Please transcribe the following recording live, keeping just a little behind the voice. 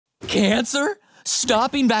Cancer?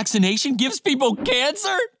 Stopping vaccination gives people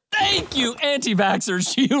cancer? Thank you,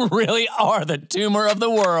 anti-vaxxers. You really are the tumor of the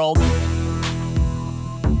world.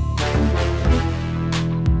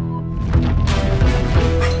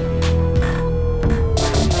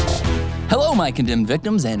 Hello, my condemned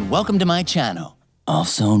victims, and welcome to my channel,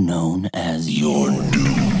 also known as your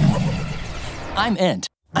doom. I'm Ent.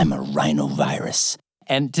 I'm a rhinovirus.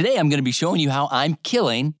 And today I'm going to be showing you how I'm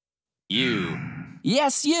killing you.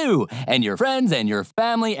 Yes, you, and your friends, and your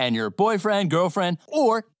family, and your boyfriend, girlfriend,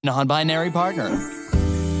 or non-binary partner.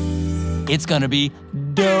 It's gonna be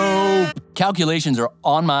dope. Calculations are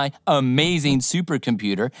on my amazing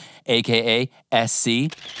supercomputer, aka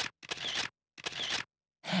SC.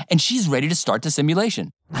 And she's ready to start the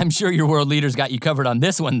simulation. I'm sure your world leaders got you covered on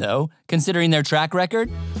this one, though, considering their track record.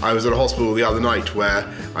 I was at a hospital the other night where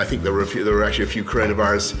I think there were actually a few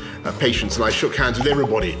coronavirus patients, and I shook hands with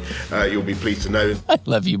everybody, you'll be pleased to know. I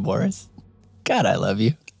love you, Boris. God, I love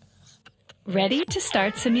you. Ready to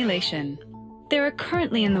start simulation. There are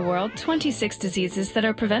currently in the world 26 diseases that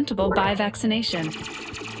are preventable by vaccination.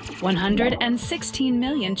 116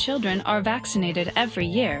 million children are vaccinated every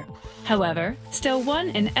year. However, still 1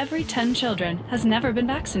 in every 10 children has never been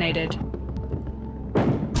vaccinated.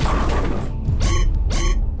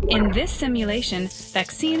 In this simulation,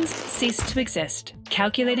 vaccines cease to exist,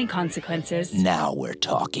 calculating consequences. Now we're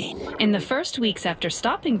talking. In the first weeks after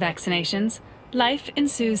stopping vaccinations, life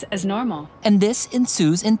ensues as normal. And this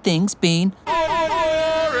ensues in things being...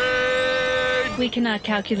 We cannot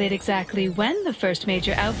calculate exactly when the first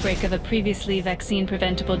major outbreak of a previously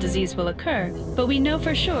vaccine-preventable disease will occur, but we know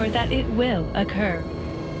for sure that it will occur.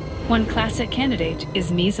 One classic candidate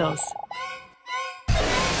is measles.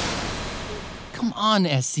 Come on,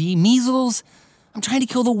 SC, measles? I'm trying to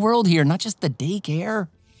kill the world here, not just the daycare.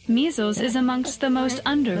 Measles is amongst the most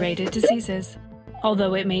underrated diseases.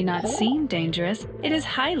 Although it may not seem dangerous, it is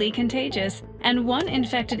highly contagious, and one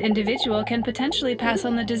infected individual can potentially pass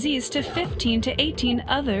on the disease to 15 to 18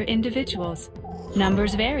 other individuals.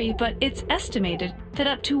 Numbers vary, but it's estimated that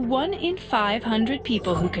up to 1 in 500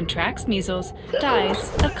 people who contracts measles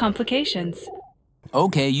dies of complications.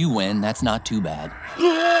 Okay, you win. That's not too bad.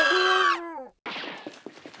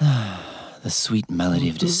 The sweet melody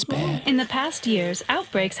of despair. In the past years,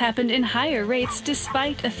 outbreaks happened in higher rates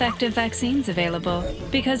despite effective vaccines available,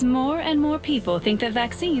 because more and more people think that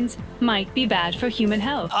vaccines might be bad for human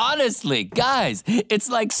health. Honestly, guys, it's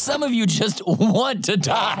like some of you just want to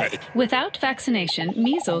die. Without vaccination,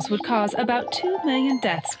 measles would cause about 2 million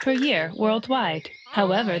deaths per year worldwide.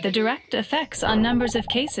 However, the direct effects on numbers of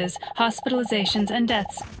cases, hospitalizations, and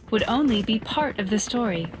deaths would only be part of the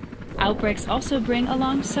story. Outbreaks also bring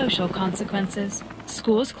along social consequences.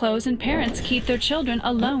 Schools close and parents keep their children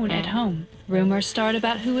alone at home. Rumors start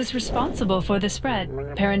about who is responsible for the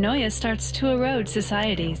spread. Paranoia starts to erode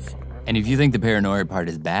societies. And if you think the paranoia part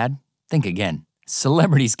is bad, think again.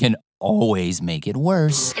 Celebrities can always make it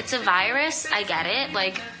worse. It's a virus, I get it,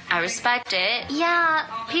 like, I respect it. Yeah,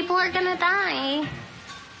 people are gonna die.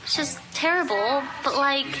 It's just terrible, but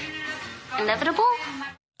like, inevitable?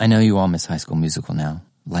 I know you all miss High School Musical now.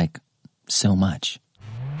 Like, so much.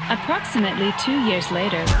 Approximately 2 years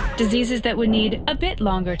later, diseases that would need a bit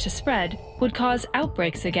longer to spread would cause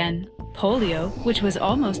outbreaks again. Polio, which was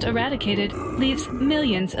almost eradicated, leaves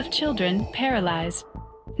millions of children paralyzed.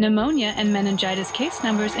 Pneumonia and meningitis case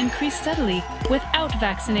numbers increase steadily without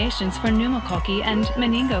vaccinations for pneumococci and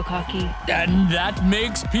meningococci. And that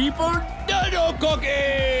makes people dinococci!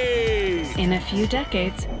 In a few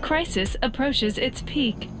decades, crisis approaches its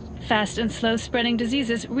peak. Fast and slow-spreading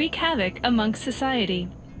diseases wreak havoc amongst society.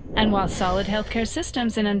 And while solid healthcare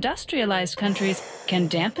systems in industrialized countries can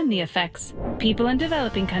dampen the effects, people in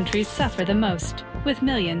developing countries suffer the most, with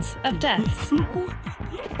millions of deaths.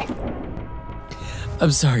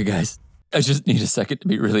 I'm sorry, guys. I just need a second to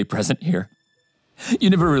be really present here.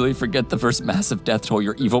 You never really forget the first massive death toll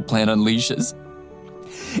your evil plan unleashes.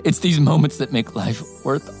 It's these moments that make life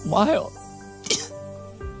worthwhile.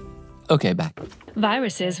 Okay, back.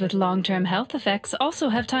 Viruses with long-term health effects also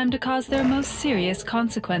have time to cause their most serious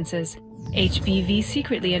consequences. HBV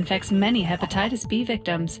secretly infects many hepatitis B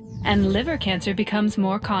victims, and liver cancer becomes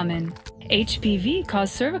more common.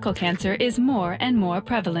 HPV-caused cervical cancer is more and more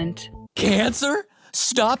prevalent. Cancer?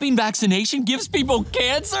 Stopping vaccination gives people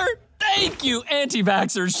cancer? Thank you,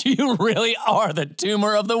 anti-vaxxers. You really are the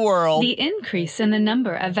tumor of the world. The increase in the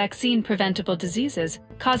number of vaccine-preventable diseases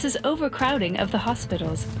causes overcrowding of the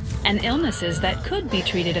hospitals, and illnesses that could be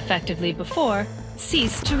treated effectively before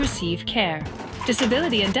cease to receive care.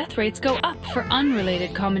 Disability and death rates go up for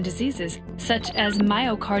unrelated common diseases, such as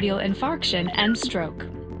myocardial infarction and stroke.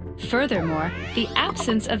 Furthermore, the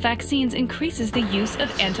absence of vaccines increases the use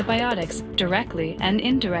of antibiotics directly and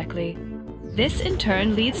indirectly. This in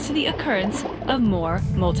turn leads to the occurrence of more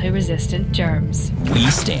multi-resistant germs. We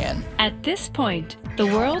stand. At this point, the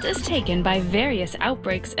world is taken by various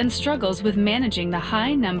outbreaks and struggles with managing the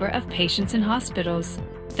high number of patients in hospitals.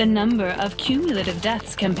 The number of cumulative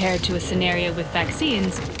deaths compared to a scenario with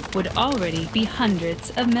vaccines would already be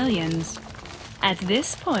hundreds of millions. At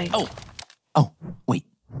this point... Oh, wait.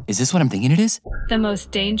 Is this what I'm thinking it is? The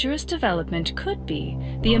most dangerous development could be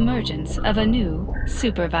the emergence of a new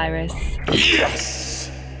supervirus. Yes!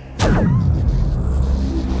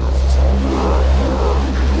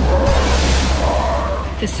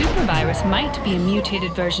 The supervirus might be a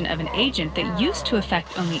mutated version of an agent that used to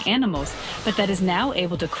affect only animals, but that is now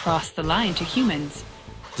able to cross the line to humans.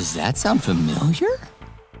 Does that sound familiar?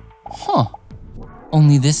 Huh.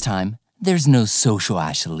 Only this time, there's no social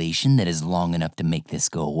isolation that is long enough to make this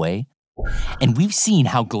go away. And we've seen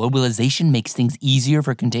how globalization makes things easier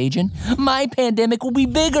for contagion. My pandemic will be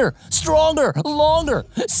bigger, stronger, longer.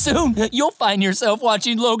 Soon, you'll find yourself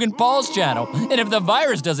watching Logan Paul's channel. And if the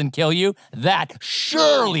virus doesn't kill you, that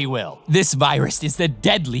surely will. This virus is the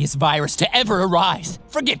deadliest virus to ever arise.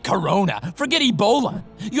 Forget Corona, forget Ebola.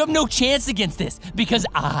 You have no chance against this because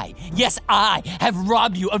I have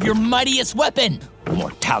robbed you of your mightiest weapon.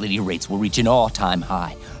 Mortality rates will reach an all-time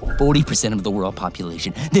high. 40% of the world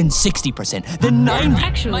population, then 60%, then 90%.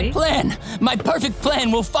 Actually, My perfect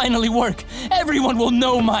plan will finally work. Everyone will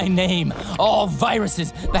know my name. All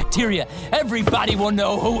viruses, bacteria, everybody will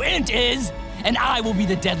know who INT is. And I will be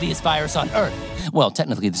the deadliest virus on Earth. Well,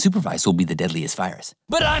 technically, the supervirus will be the deadliest virus.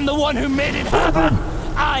 But I'm the one who made it happen.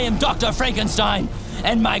 I am Dr. Frankenstein,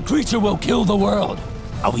 and my creature will kill the world.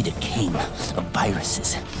 I'll be the king of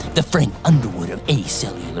viruses, the Frank Underwood of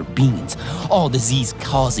acellular beings. All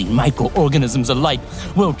disease-causing microorganisms alike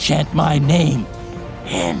will chant my name.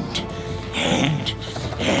 And.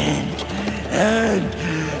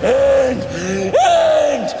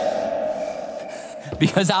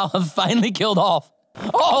 Because I'll have finally killed all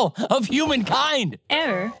of humankind.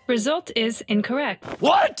 Error, result is incorrect.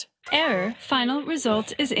 What? Error, final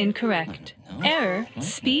result is incorrect. Error,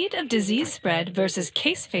 speed of disease spread versus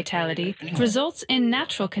case fatality results in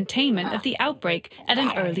natural containment of the outbreak at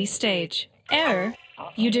an early stage. Error,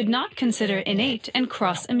 you did not consider innate and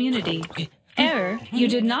cross immunity. Error, you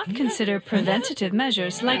did not consider preventative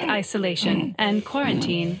measures like isolation and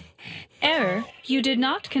quarantine. Error, you did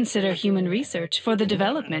not consider human research for the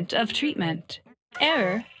development of treatment.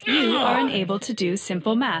 Error, you are unable to do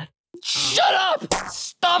simple math. Shut up!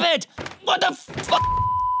 Stop it! What the fuck?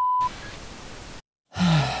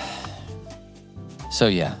 So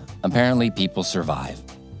yeah, apparently people survive.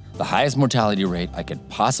 The highest mortality rate I could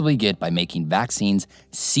possibly get by making vaccines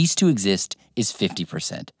cease to exist is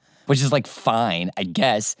 50%. Which is like fine, I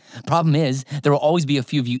guess. Problem is, there will always be a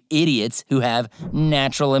few of you idiots who have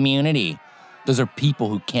natural immunity. Those are people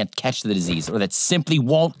who can't catch the disease or that simply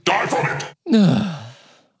won't Die from it!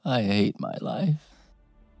 I hate my life.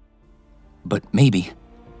 But maybe,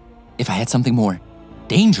 if I had something more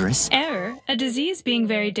dangerous... Error, a disease being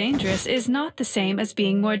very dangerous is not the same as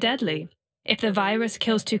being more deadly. If the virus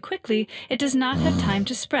kills too quickly, it does not have time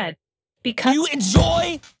to spread. Because... You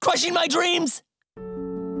enjoy crushing my dreams?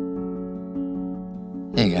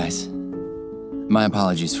 Hey guys, my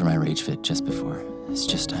apologies for my rage fit just before. It's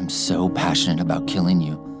just I'm so passionate about killing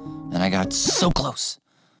you, and I got so close.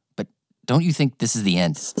 But don't you think this is the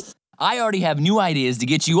end? I already have new ideas to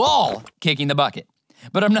get you all kicking the bucket.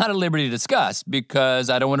 But I'm not at liberty to discuss because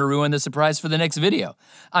I don't want to ruin the surprise for the next video.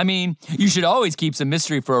 I mean, you should always keep some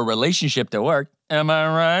mystery for a relationship to work. Am I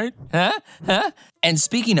right? Huh? And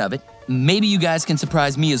speaking of it, maybe you guys can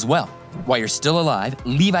surprise me as well. While you're still alive,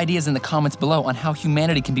 leave ideas in the comments below on how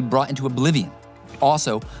humanity can be brought into oblivion.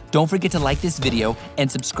 Also, don't forget to like this video and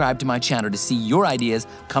subscribe to my channel to see your ideas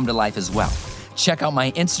come to life as well. Check out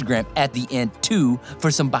my Instagram at the end too for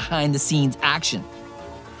some behind the scenes action.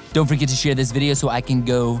 Don't forget to share this video so I can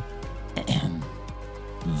go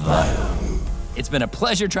viral. It's been a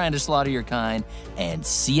pleasure trying to slaughter your kind, and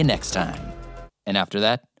see you next time. And after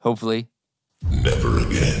that, hopefully, never